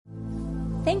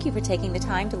Thank you for taking the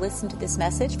time to listen to this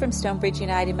message from Stonebridge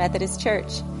United Methodist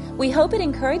Church. We hope it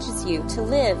encourages you to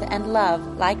live and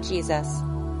love like Jesus.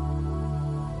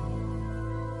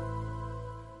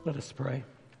 Let us pray.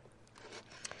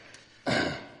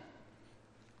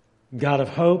 God of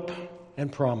hope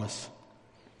and promise,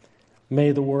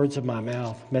 may the words of my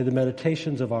mouth, may the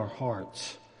meditations of our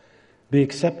hearts be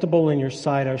acceptable in your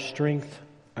sight, our strength,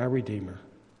 our Redeemer.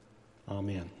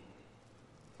 Amen.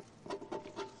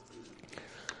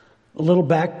 A little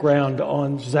background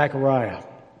on Zechariah.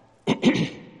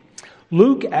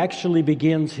 Luke actually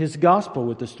begins his gospel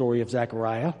with the story of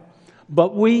Zechariah,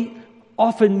 but we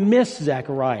often miss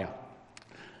Zechariah.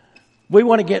 We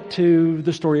want to get to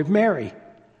the story of Mary,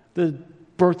 the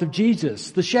birth of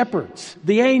Jesus, the shepherds,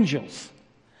 the angels.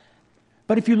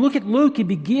 But if you look at Luke, he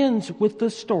begins with the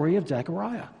story of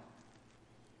Zechariah.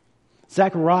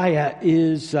 Zechariah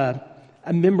is a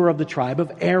member of the tribe of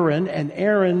Aaron, and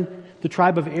the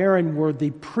tribe of Aaron were the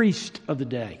priest of the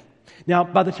day. Now,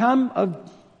 by the time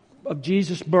of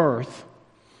Jesus' birth,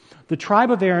 the tribe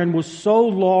of Aaron was so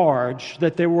large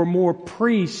that there were more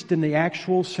priests than the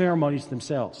actual ceremonies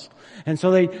themselves. And so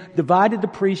they divided the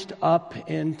priest up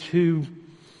into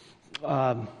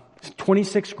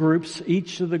 26 groups.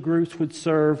 Each of the groups would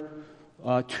serve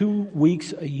 2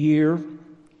 weeks a year.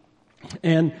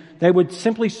 And they would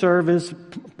simply serve as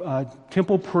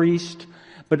temple priest,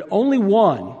 but only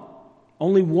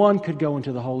one could go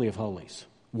into the Holy of Holies,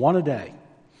 one a day.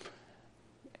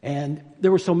 And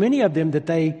there were so many of them that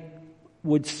they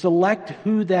would select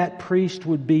who that priest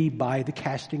would be by the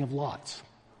casting of lots.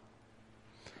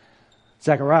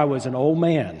 Zechariah was an old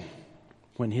man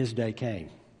when his day came.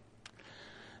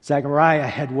 Zechariah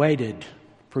had waited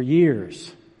for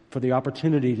years for the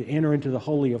opportunity to enter into the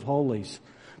Holy of Holies,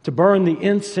 to burn the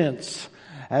incense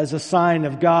as a sign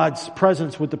of God's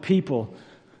presence with the people,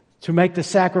 to make the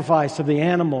sacrifice of the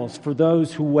animals for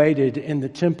those who waited in the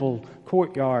temple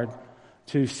courtyard,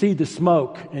 to see the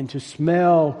smoke and to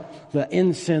smell the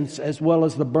incense as well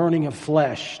as the burning of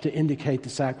flesh to indicate the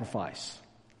sacrifice.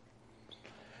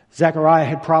 Zechariah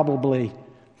had probably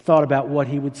thought about what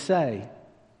he would say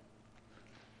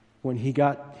when he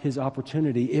got his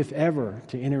opportunity, if ever,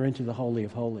 to enter into the Holy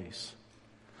of Holies.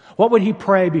 What would he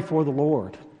pray before the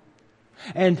Lord?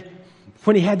 And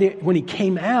when he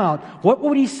came out, what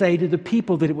would he say to the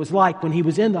people that it was like when he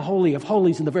was in the Holy of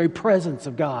Holies in the very presence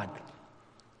of God?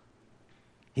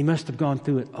 He must have gone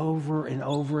through it over and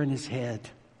over in his head.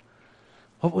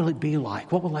 What will it be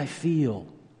like? What will I feel?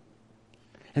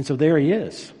 And so there he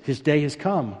is. His day has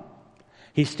come.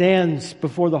 He stands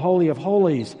before the Holy of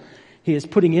Holies. He is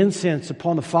putting incense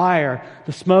upon the fire.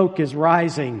 The smoke is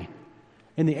rising.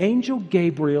 And the angel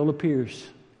Gabriel appears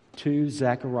to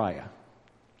Zechariah.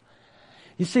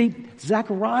 You see,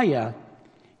 Zechariah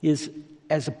is,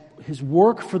 his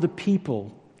work for the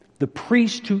people, the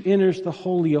priest who enters the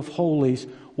Holy of Holies,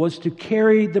 was to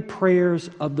carry the prayers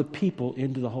of the people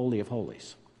into the Holy of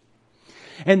Holies.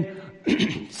 And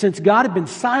since God had been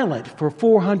silent for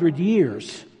 400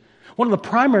 years, one of the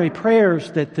primary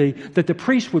prayers that the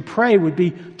priest would pray would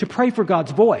be to pray for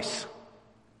God's voice,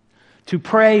 to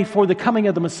pray for the coming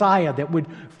of the Messiah that would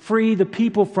free the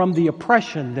people from the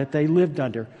oppression that they lived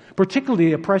under, particularly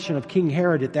the oppression of King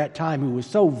Herod at that time, who was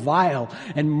so vile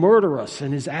and murderous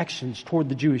in his actions toward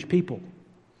the Jewish people.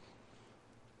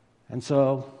 And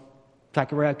so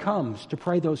Zechariah comes to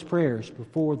pray those prayers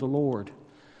before the Lord.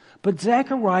 But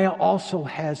Zechariah also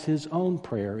has his own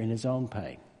prayer in his own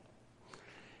pain.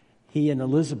 He and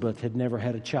Elizabeth had never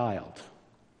had a child.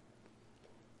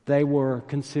 They were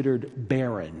considered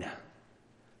barren,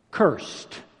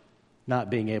 cursed, not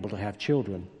being able to have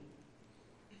children.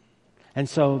 And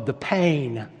so the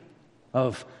pain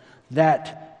of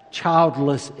that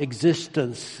childless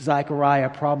existence, Zechariah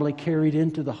probably carried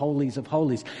into the holies of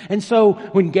holies. And so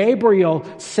when Gabriel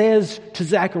says to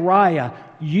Zechariah,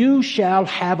 "You shall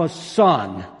have a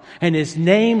son, and his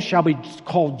name shall be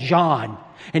called John,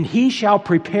 and he shall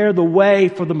prepare the way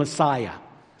for the Messiah,"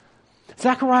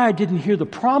 Zechariah didn't hear the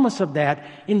promise of that.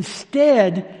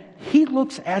 Instead, he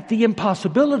looks at the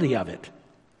impossibility of it.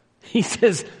 He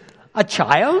says, "A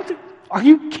child? Are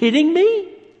you kidding me?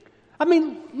 I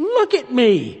mean, look at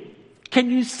me. Can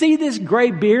you see this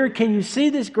gray beard? Can you see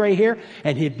this gray hair?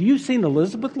 And have you seen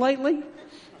Elizabeth lately?"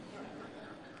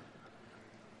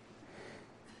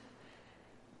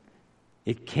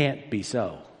 It can't be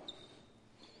so.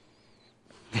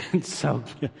 And so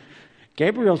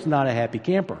Gabriel's not a happy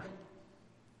camper.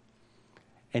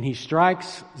 And he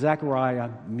strikes Zechariah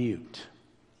mute.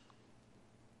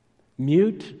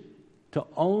 Mute to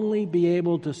only be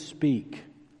able to speak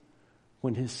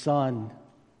when his son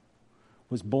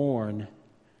was born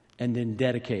and then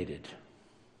dedicated.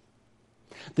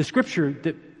 The scripture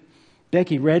that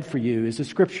Becky read for you is a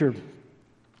scripture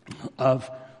of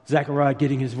Zechariah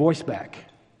getting his voice back.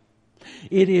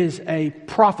 It is a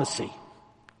prophecy.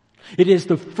 It is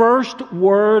the first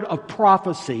word of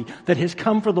prophecy that has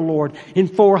come from the Lord in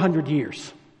 400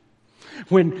 years.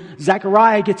 When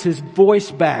Zechariah gets his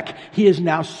voice back, he has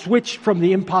now switched from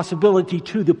the impossibility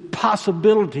to the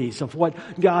possibilities of what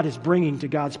God is bringing to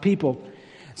God's people.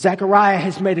 Zechariah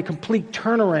has made a complete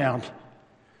turnaround.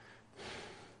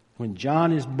 When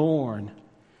John is born,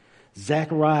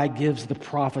 Zechariah gives the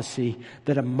prophecy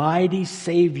that a mighty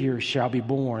Savior shall be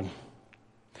born,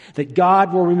 that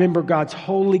God will remember God's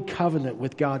holy covenant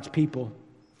with God's people.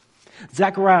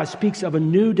 Zechariah speaks of a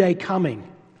new day coming,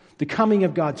 the coming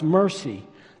of God's mercy,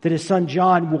 that his son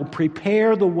John will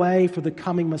prepare the way for the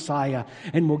coming Messiah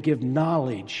and will give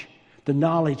knowledge, the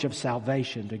knowledge of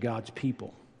salvation to God's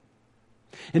people.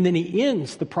 And then he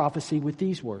ends the prophecy with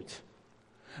these words: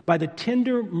 by the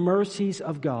tender mercies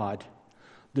of God,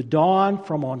 the dawn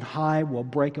from on high will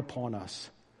break upon us,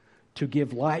 to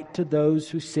give light to those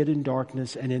who sit in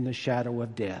darkness and in the shadow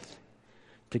of death,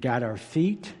 to guide our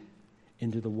feet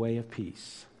into the way of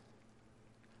peace.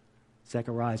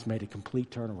 Zechariah's made a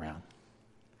complete turnaround.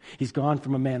 He's gone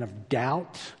from a man of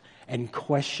doubt and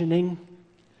questioning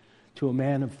to a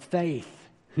man of faith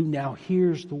who now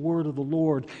hears the word of the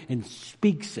Lord and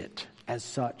speaks it as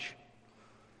such.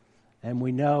 And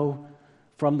we know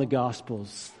from the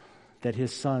Gospels that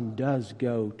his son does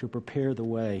go to prepare the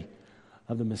way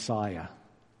of the Messiah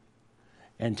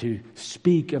and to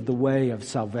speak of the way of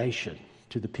salvation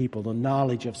to the people, the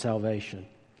knowledge of salvation,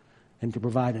 and to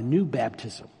provide a new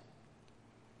baptism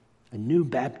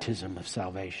of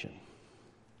salvation.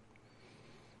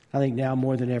 I think now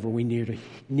more than ever we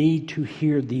need to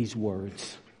hear these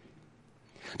words,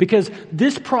 because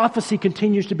this prophecy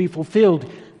continues to be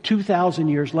fulfilled 2,000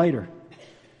 years later.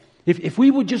 If we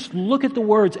would just look at the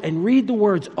words and read the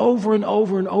words over and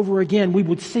over and over again, we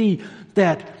would see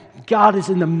that God is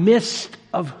in the midst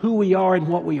of who we are and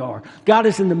what we are. God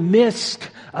is in the midst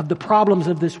of the problems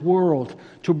of this world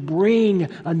to bring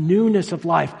a newness of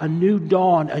life, a new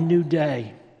dawn, a new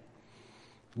day.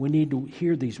 We need to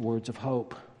hear these words of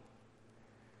hope.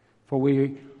 For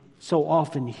we so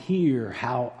often hear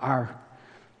how our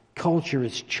culture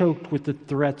is choked with the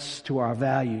threats to our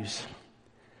values.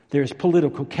 There's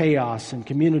political chaos and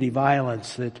community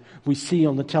violence that we see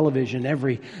on the television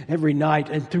every night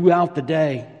and throughout the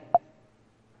day.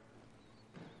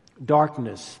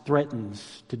 Darkness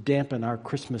threatens to dampen our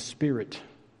Christmas spirit.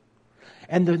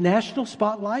 And the national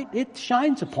spotlight, it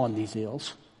shines upon these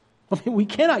ills. I mean, we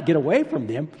cannot get away from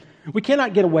them. We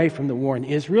cannot get away from the war in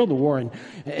Israel, the war in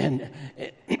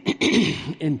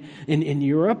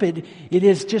Europe. It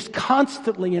is just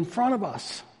constantly in front of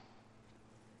us.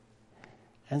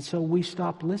 And so we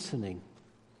stop listening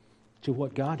to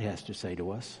what God has to say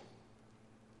to us.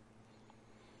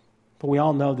 But we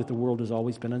all know that the world has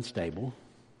always been unstable.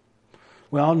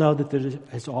 We all know that there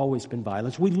has always been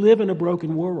violence. We live in a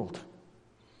broken world.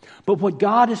 But what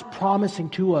God is promising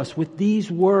to us with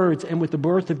these words and with the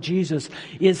birth of Jesus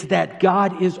is that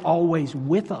God is always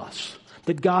with us,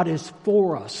 that God is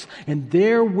for us. And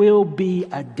there will be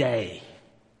a day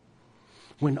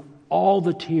when all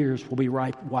the tears will be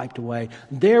wiped away.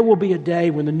 There will be a day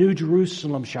when the New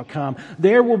Jerusalem shall come.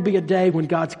 There will be a day when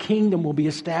God's kingdom will be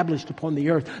established upon the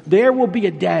earth. There will be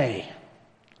a day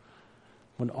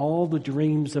when all the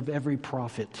dreams of every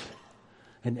prophet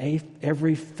and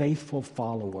every faithful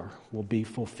follower will be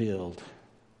fulfilled.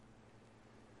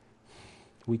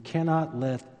 We cannot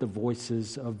let the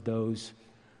voices of those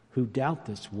who doubt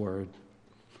this word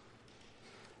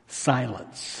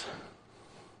silence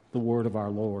the word of our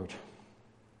Lord.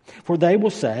 For they will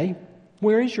say,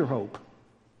 where is your hope?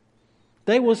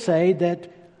 They will say that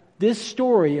this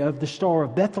story of the Star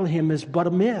of Bethlehem is but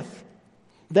a myth.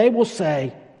 They will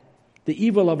say, the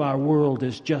evil of our world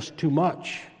is just too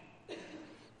much.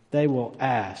 They will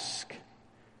ask,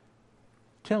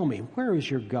 tell me, where is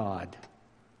your God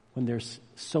when there's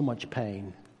so much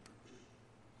pain?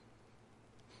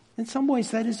 In some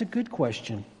ways, that is a good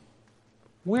question.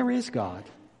 Where is God?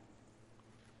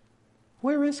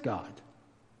 Where is God?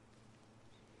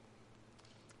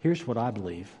 Here's what I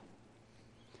believe.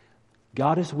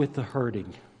 God is with the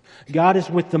hurting. God is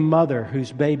with the mother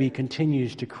whose baby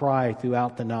continues to cry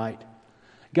throughout the night.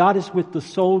 God is with the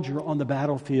soldier on the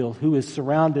battlefield who is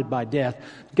surrounded by death.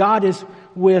 God is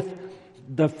with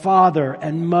the father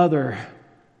and mother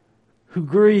who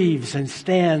grieves and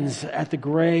stands at the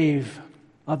grave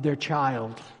of their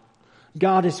child.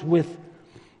 God is with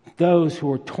those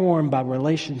who are torn by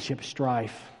relationship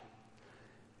strife.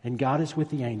 And God is with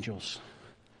the angels.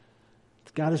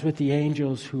 God is with the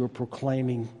angels who are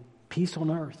proclaiming peace on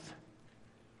earth.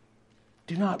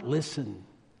 Do not listen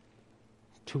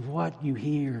to what you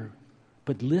hear,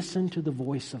 but listen to the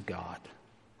voice of God.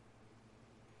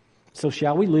 So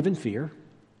shall we live in fear?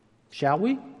 Shall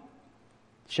we?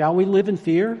 Shall we live in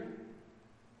fear?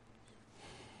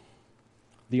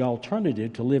 The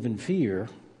alternative to live in fear,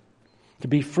 to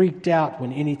be freaked out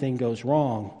when anything goes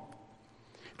wrong,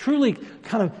 truly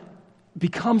kind of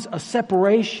becomes a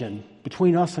separation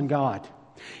between us and God.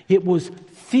 It was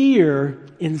fear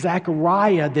in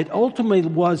Zechariah that ultimately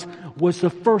was the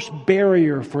first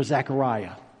barrier for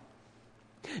Zechariah.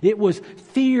 It was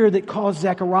fear that caused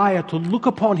Zechariah to look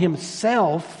upon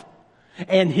himself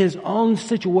and his own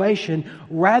situation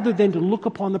rather than to look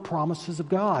upon the promises of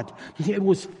God. It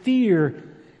was fear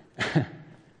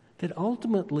that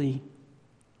ultimately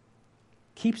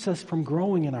keeps us from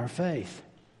growing in our faith.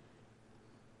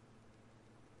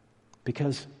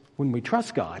 Because when we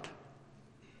trust God,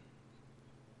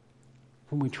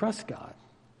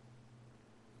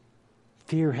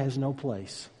 fear has no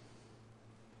place.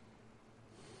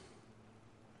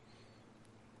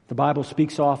 The Bible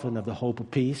speaks often of the hope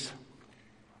of peace.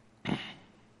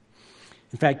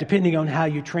 In fact, depending on how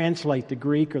you translate the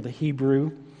Greek or the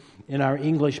Hebrew in our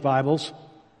English Bibles,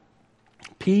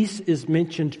 peace is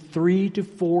mentioned 300 to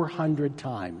 400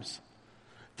 times.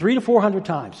 300 to 400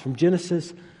 times from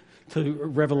Genesis to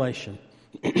Revelation.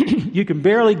 You can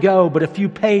barely go but a few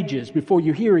pages before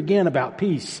you hear again about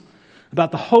peace,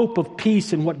 about the hope of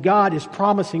peace and what God is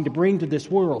promising to bring to this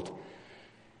world.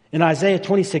 In Isaiah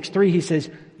 26:3, he says,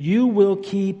 "You will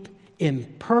keep in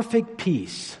perfect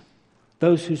peace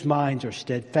those whose minds are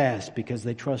steadfast because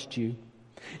they trust you."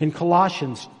 In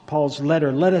Colossians, Paul's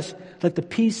letter, let the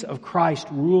peace of Christ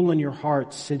rule in your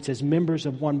hearts, since as members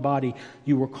of one body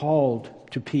you were called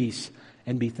to peace,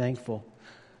 and be thankful.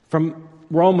 From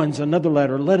Romans, another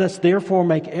letter, let us therefore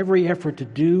make every effort to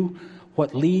do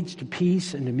what leads to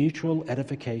peace and to mutual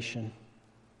edification.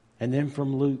 And then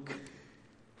from Luke,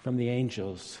 from the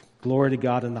angels, glory to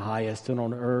God in the highest, and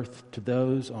on earth to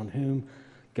those on whom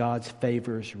God's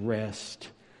favors rest,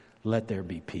 let there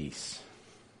be peace.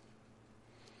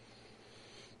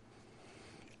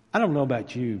 I don't know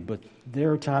about you, but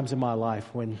there are times in my life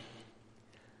when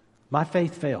my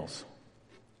faith fails.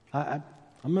 I'm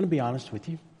going to be honest with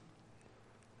you.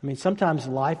 I mean, sometimes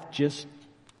life just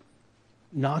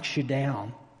knocks you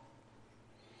down.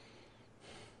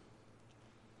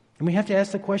 And we have to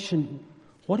ask the question,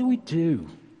 what do we do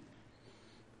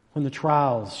when the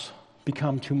trials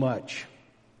become too much?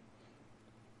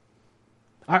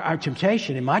 Our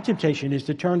temptation, and my temptation, is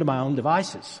to turn to my own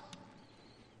devices,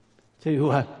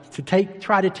 to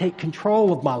try to take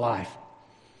control of my life.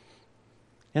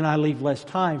 And I leave less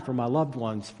time for my loved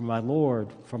ones, for my Lord,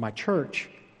 for my church.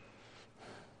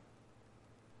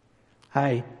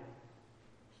 I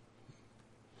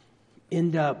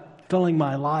end up filling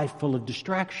my life full of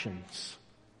distractions.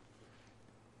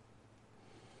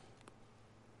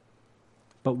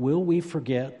 But will we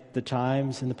forget the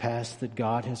times in the past that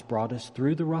God has brought us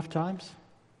through the rough times?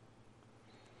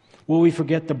 Will we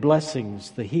forget the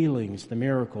blessings, the healings, the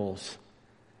miracles,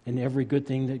 and every good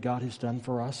thing that God has done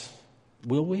for us?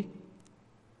 Will we?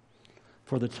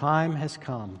 For the time has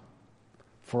come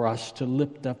for us to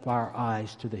lift up our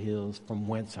eyes to the hills from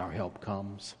whence our help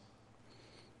comes.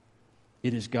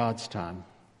 It is God's time.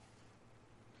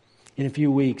 In a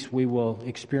few weeks, we will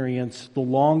experience the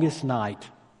longest night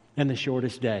and the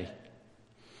shortest day.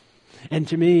 And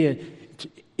to me, it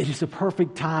is a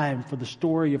perfect time for the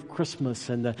story of Christmas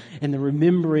and the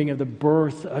remembering of the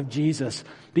birth of Jesus,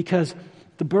 because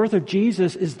the birth of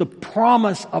Jesus is the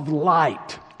promise of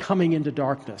light coming into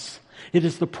darkness. It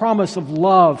is the promise of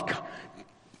love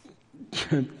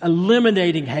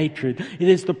eliminating hatred. It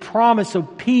is the promise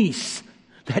of peace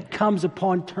that comes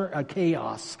upon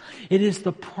chaos. It is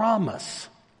the promise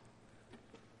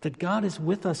that God is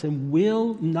with us and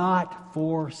will not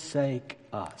forsake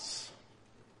us.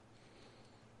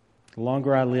 The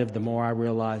longer I live, the more I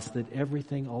realize that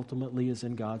everything ultimately is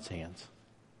in God's hands.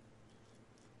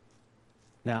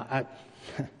 Now,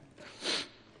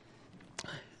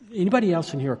 anybody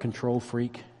else in here a control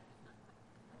freak?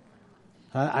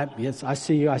 Yes, I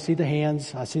see you. I see the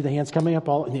hands. I see the hands coming up.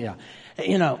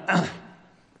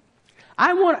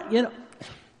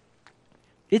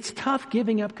 It's tough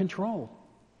giving up control.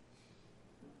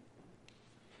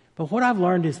 But what I've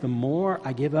learned is the more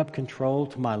I give up control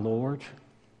to my Lord,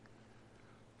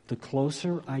 the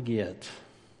closer I get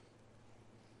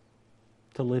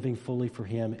to living fully for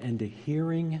Him and to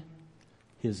hearing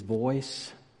His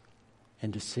voice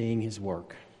and to seeing His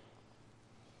work.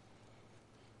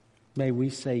 May we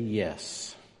say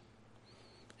yes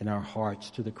in our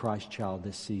hearts to the Christ child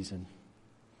this season.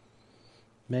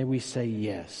 May we say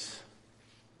yes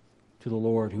to the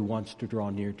Lord who wants to draw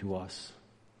near to us.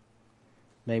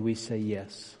 May we say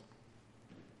yes.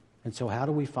 And so how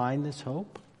do we find this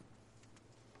hope?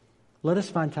 Let us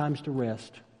find times to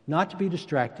rest, not to be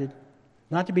distracted,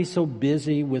 not to be so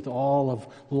busy with all of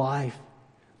life,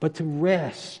 but to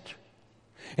rest.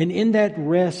 And in that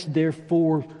rest,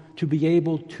 therefore, to be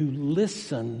able to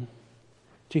listen,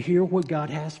 to hear what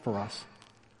God has for us.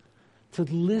 To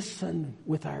listen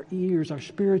with our ears, our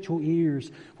spiritual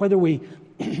ears. Whether we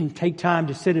take time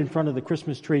to sit in front of the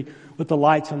Christmas tree with the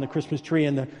lights on the Christmas tree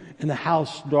and the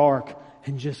house dark,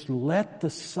 and just let the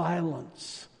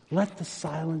silence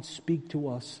speak to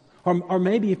us. Or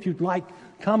maybe if you'd like,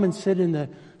 come and sit in the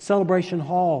celebration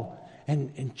hall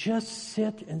and just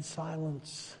sit in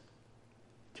silence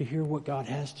to hear what God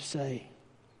has to say.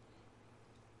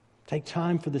 Take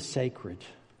time for the sacred.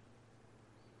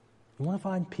 You want to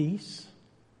find peace?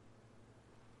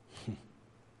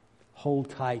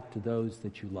 Hold tight to those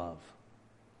that you love.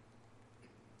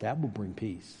 That will bring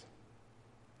peace.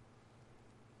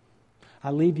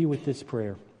 I leave you with this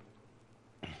prayer.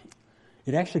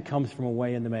 It actually comes from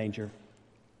Away in the Manger.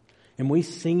 And we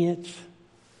sing it.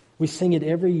 We sing it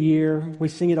every year. We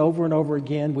sing it over and over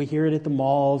again. We hear it at the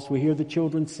malls. We hear the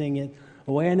children sing it.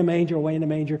 Away in the manger, away in the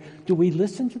manger. Do we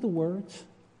listen to the words?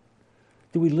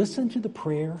 Do we listen to the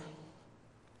prayer?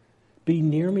 Be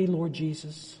near me, Lord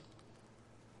Jesus.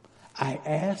 I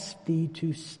ask thee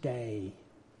to stay.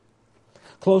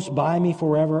 Close by me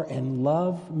forever and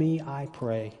love me, I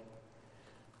pray.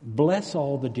 Bless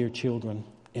all the dear children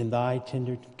in thy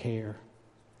tender care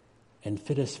and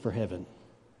fit us for heaven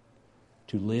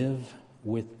to live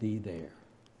with thee there.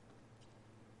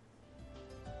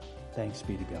 Thanks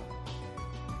be to God.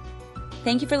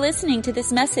 Thank you for listening to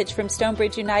this message from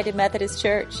Stonebridge United Methodist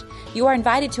Church. You are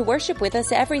invited to worship with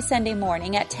us every Sunday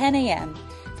morning at 10 a.m.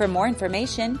 For more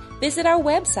information, visit our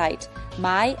website,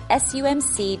 mysumc.org.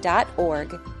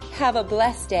 Have a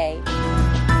blessed day.